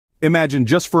Imagine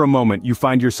just for a moment you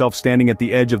find yourself standing at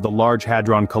the edge of the Large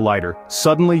Hadron Collider.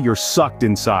 Suddenly you're sucked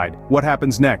inside. What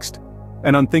happens next?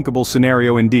 An unthinkable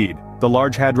scenario indeed. The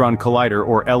Large Hadron Collider,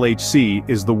 or LHC,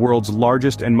 is the world's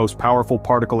largest and most powerful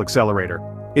particle accelerator.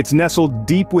 It's nestled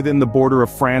deep within the border of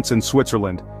France and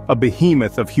Switzerland, a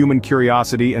behemoth of human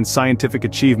curiosity and scientific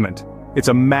achievement. It's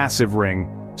a massive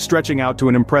ring, stretching out to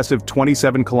an impressive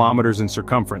 27 kilometers in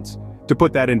circumference. To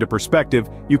put that into perspective,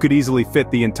 you could easily fit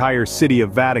the entire city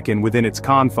of Vatican within its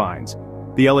confines.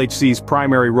 The LHC's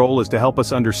primary role is to help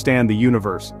us understand the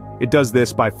universe. It does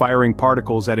this by firing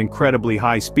particles at incredibly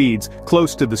high speeds,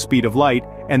 close to the speed of light,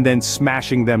 and then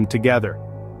smashing them together.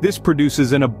 This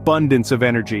produces an abundance of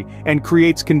energy, and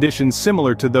creates conditions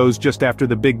similar to those just after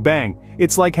the Big Bang.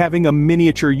 It's like having a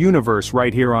miniature universe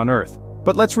right here on Earth.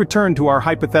 But let's return to our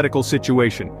hypothetical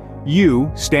situation.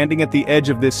 You, standing at the edge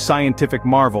of this scientific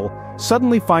marvel,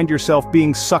 suddenly find yourself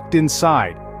being sucked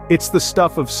inside. It's the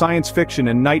stuff of science fiction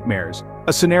and nightmares,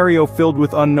 a scenario filled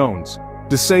with unknowns.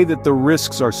 To say that the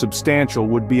risks are substantial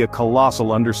would be a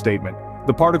colossal understatement.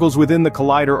 The particles within the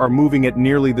collider are moving at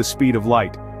nearly the speed of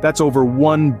light. That's over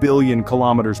 1 billion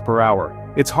kilometers per hour.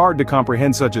 It's hard to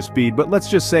comprehend such a speed, but let's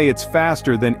just say it's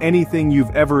faster than anything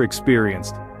you've ever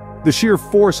experienced. The sheer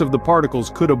force of the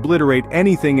particles could obliterate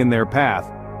anything in their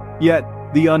path. Yet,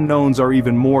 the unknowns are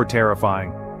even more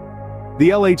terrifying. The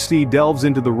LHC delves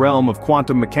into the realm of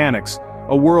quantum mechanics,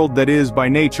 a world that is, by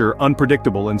nature,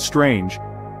 unpredictable and strange.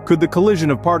 Could the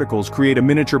collision of particles create a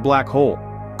miniature black hole?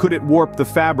 Could it warp the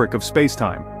fabric of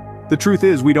space-time? The truth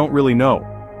is, we don't really know.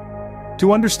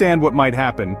 To understand what might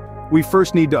happen, we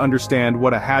first need to understand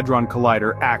what a Hadron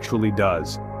Collider actually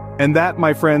does. And that,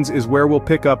 my friends, is where we'll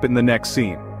pick up in the next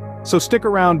scene. So stick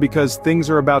around because things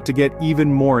are about to get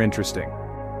even more interesting.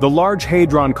 The Large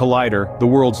Hadron Collider, the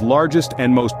world's largest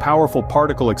and most powerful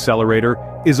particle accelerator,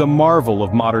 is a marvel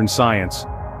of modern science.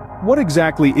 What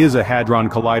exactly is a Hadron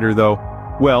Collider though?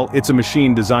 Well, it's a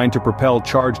machine designed to propel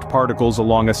charged particles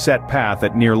along a set path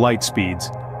at near light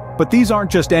speeds. But these aren't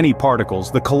just any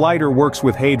particles. The collider works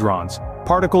with hadrons,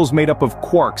 particles made up of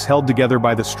quarks held together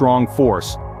by the strong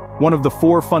force, one of the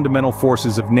four fundamental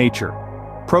forces of nature.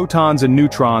 Protons and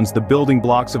neutrons, the building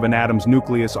blocks of an atom's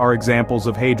nucleus, are examples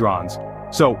of hadrons.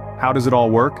 So, how does it all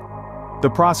work? The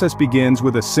process begins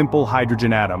with a simple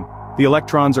hydrogen atom. The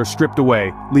electrons are stripped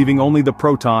away, leaving only the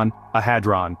proton, a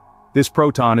hadron. This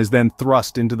proton is then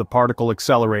thrust into the particle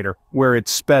accelerator, where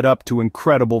it's sped up to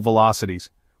incredible velocities.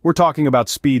 We're talking about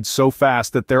speeds so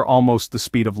fast that they're almost the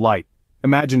speed of light.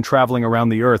 Imagine traveling around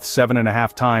the Earth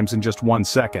 7.5 times in just 1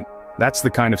 second. That's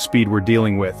the kind of speed we're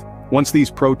dealing with. Once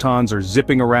these protons are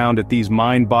zipping around at these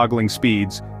mind-boggling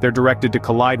speeds, they're directed to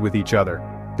collide with each other.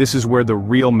 This is where the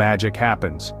real magic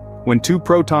happens. When two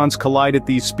protons collide at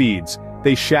these speeds,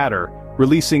 they shatter,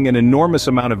 releasing an enormous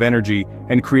amount of energy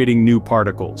and creating new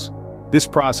particles. This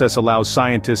process allows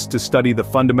scientists to study the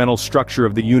fundamental structure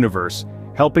of the universe,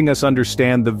 helping us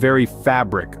understand the very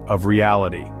fabric of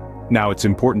reality. Now, it's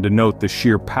important to note the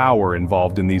sheer power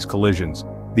involved in these collisions.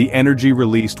 The energy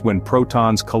released when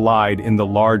protons collide in the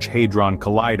Large Hadron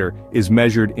Collider is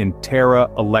measured in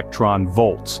tera-electron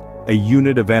volts, a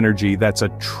unit of energy that's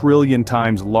 1 trillion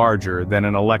times larger than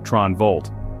an electron volt.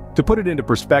 To put it into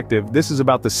perspective, this is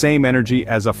about the same energy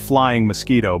as a flying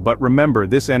mosquito, but remember,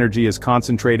 this energy is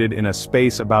concentrated in a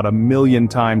space about 1 million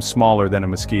times smaller than a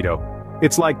mosquito.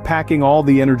 It's like packing all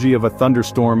the energy of a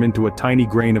thunderstorm into a tiny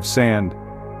grain of sand.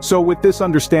 So with this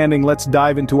understanding, let's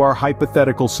dive into our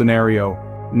hypothetical scenario.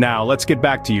 Now, let's get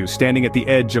back to you, standing at the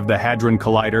edge of the Hadron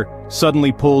Collider,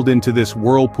 suddenly pulled into this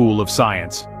whirlpool of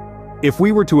science. If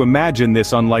we were to imagine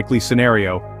this unlikely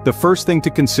scenario, the first thing to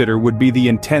consider would be the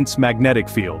intense magnetic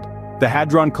field. The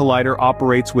Hadron Collider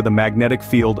operates with a magnetic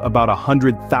field about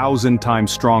 100,000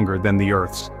 times stronger than the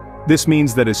Earth's. This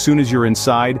means that as soon as you're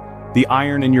inside, the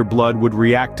iron in your blood would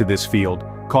react to this field,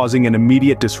 causing an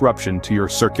immediate disruption to your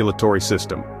circulatory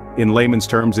system. In layman's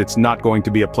terms, it's not going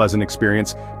to be a pleasant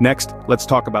experience. Next, let's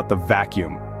talk about the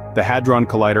vacuum. The Hadron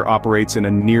Collider operates in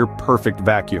a near-perfect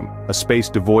vacuum, a space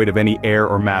devoid of any air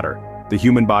or matter. The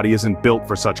human body isn't built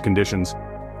for such conditions.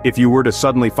 If you were to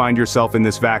suddenly find yourself in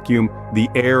this vacuum, the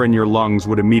air in your lungs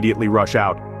would immediately rush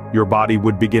out. Your body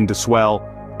would begin to swell,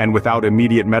 and without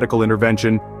immediate medical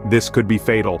intervention, this could be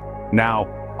fatal. Now,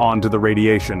 on to the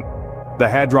radiation. The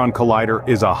Hadron Collider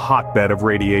is a hotbed of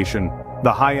radiation.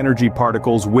 The high-energy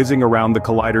particles whizzing around the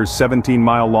collider's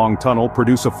 17-mile-long tunnel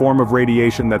produce a form of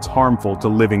radiation that's harmful to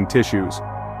living tissues.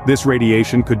 This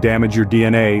radiation could damage your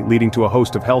DNA, leading to a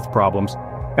host of health problems.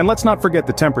 And let's not forget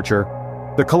the temperature.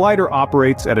 The collider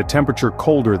operates at a temperature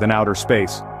colder than outer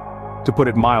space. To put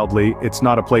it mildly, it's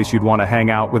not a place you'd want to hang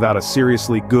out without a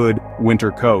seriously good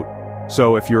winter coat.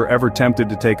 So if you're ever tempted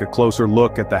to take a closer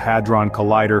look at the Hadron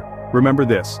Collider, remember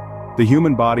this: the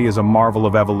human body is a marvel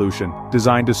of evolution,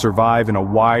 designed to survive in a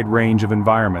wide range of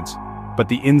environments. But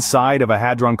the inside of a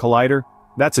Hadron Collider?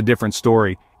 That's a different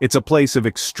story. It's a place of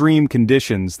extreme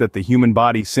conditions that the human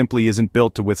body simply isn't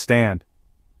built to withstand.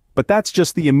 But that's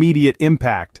just the immediate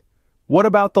impact. What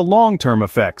about the long-term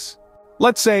effects?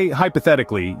 Let's say,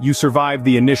 hypothetically, you survive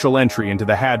the initial entry into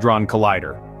the Hadron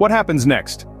Collider. What happens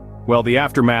next? Well, the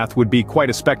aftermath would be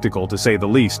quite a spectacle, to say the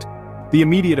least. The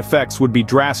immediate effects would be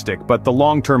drastic, but the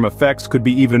long-term effects could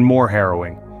be even more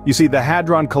harrowing. You see, the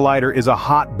Hadron Collider is a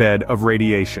hotbed of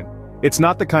radiation. It's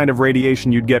not the kind of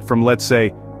radiation you'd get from, let's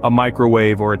say, a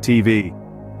microwave or a TV.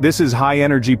 This is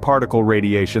high-energy particle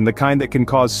radiation, the kind that can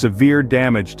cause severe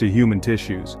damage to human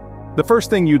tissues. The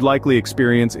first thing you'd likely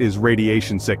experience is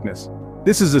radiation sickness.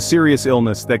 This is a serious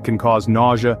illness that can cause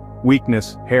nausea,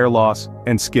 weakness, hair loss,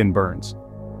 and skin burns.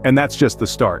 And that's just the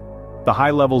start. The high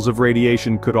levels of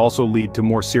radiation could also lead to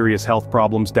more serious health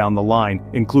problems down the line,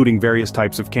 including various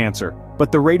types of cancer.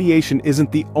 But the radiation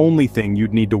isn't the only thing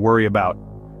you'd need to worry about.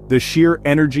 The sheer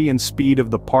energy and speed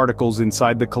of the particles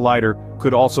inside the collider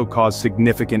could also cause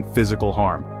significant physical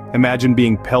harm. Imagine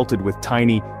being pelted with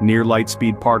tiny,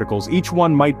 near-light-speed particles. Each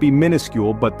one might be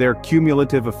minuscule, but their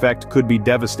cumulative effect could be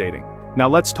devastating. Now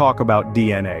let's talk about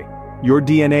DNA. Your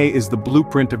DNA is the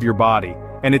blueprint of your body,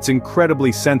 and it's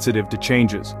incredibly sensitive to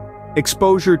changes.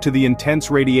 Exposure to the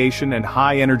intense radiation and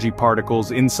high-energy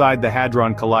particles inside the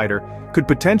Hadron Collider could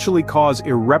potentially cause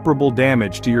irreparable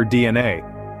damage to your DNA.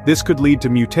 This could lead to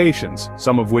mutations,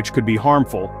 some of which could be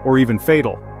harmful or even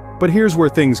fatal. But here's where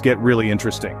things get really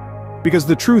interesting. Because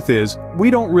the truth is, we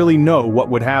don't really know what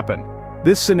would happen.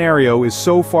 This scenario is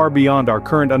so far beyond our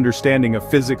current understanding of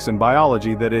physics and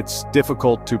biology that it's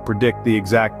difficult to predict the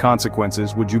exact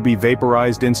consequences. Would you be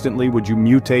vaporized instantly? Would you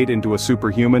mutate into a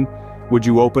superhuman? Would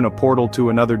you open a portal to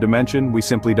another dimension? We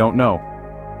simply don't know.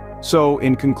 So,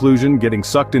 in conclusion, getting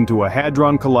sucked into a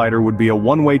Hadron Collider would be a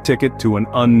one-way ticket to an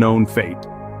unknown fate.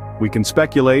 We can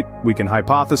speculate, we can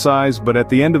hypothesize, but at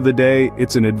the end of the day,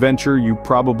 it's an adventure you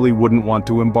probably wouldn't want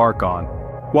to embark on.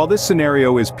 While this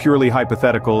scenario is purely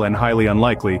hypothetical and highly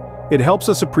unlikely, it helps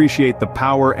us appreciate the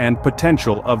power and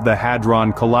potential of the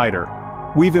Hadron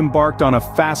Collider. We've embarked on a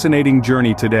fascinating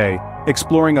journey today,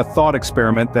 exploring a thought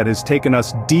experiment that has taken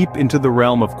us deep into the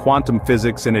realm of quantum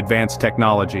physics and advanced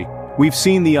technology. We've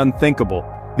seen the unthinkable,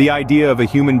 the idea of a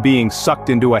human being sucked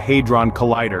into a Hadron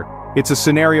Collider. It's a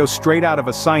scenario straight out of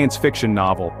a science fiction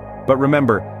novel. But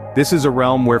remember, this is a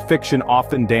realm where fiction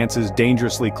often dances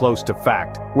dangerously close to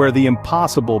fact, where the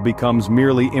impossible becomes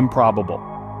merely improbable.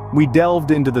 We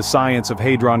delved into the science of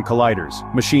Hadron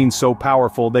Colliders, machines so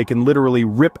powerful they can literally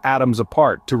rip atoms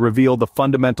apart to reveal the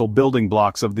fundamental building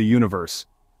blocks of the universe.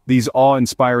 These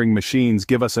awe-inspiring machines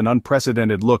give us an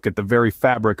unprecedented look at the very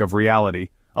fabric of reality,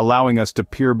 allowing us to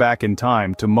peer back in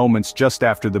time to moments just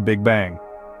after the Big Bang.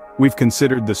 We've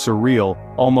considered the surreal,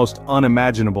 almost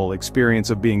unimaginable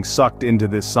experience of being sucked into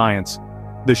this science.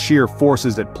 The sheer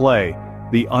forces at play,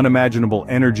 the unimaginable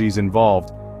energies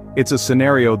involved. It's a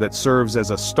scenario that serves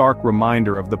as a stark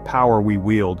reminder of the power we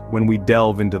wield when we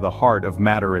delve into the heart of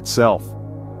matter itself.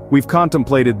 We've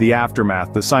contemplated the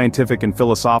aftermath, the scientific and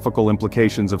philosophical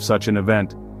implications of such an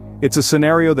event. It's a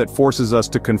scenario that forces us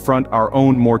to confront our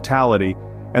own mortality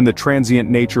and the transient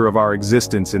nature of our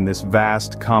existence in this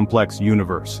vast, complex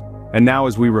universe. And now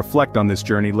as we reflect on this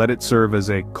journey, let it serve as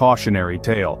a cautionary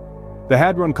tale. The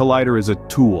Hadron Collider is a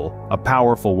tool, a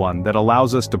powerful one, that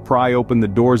allows us to pry open the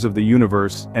doors of the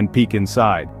universe and peek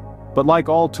inside. But like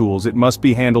all tools, it must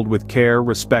be handled with care,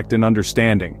 respect, and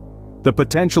understanding. The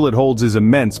potential it holds is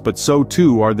immense, but so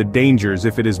too are the dangers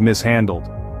if it is mishandled.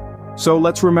 So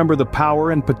let's remember the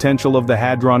power and potential of the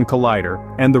Hadron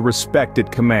Collider, and the respect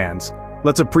it commands.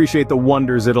 Let's appreciate the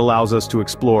wonders it allows us to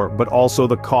explore, but also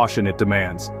the caution it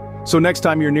demands. So next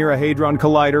time you're near a Hadron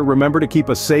Collider, remember to keep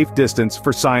a safe distance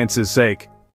for science's sake.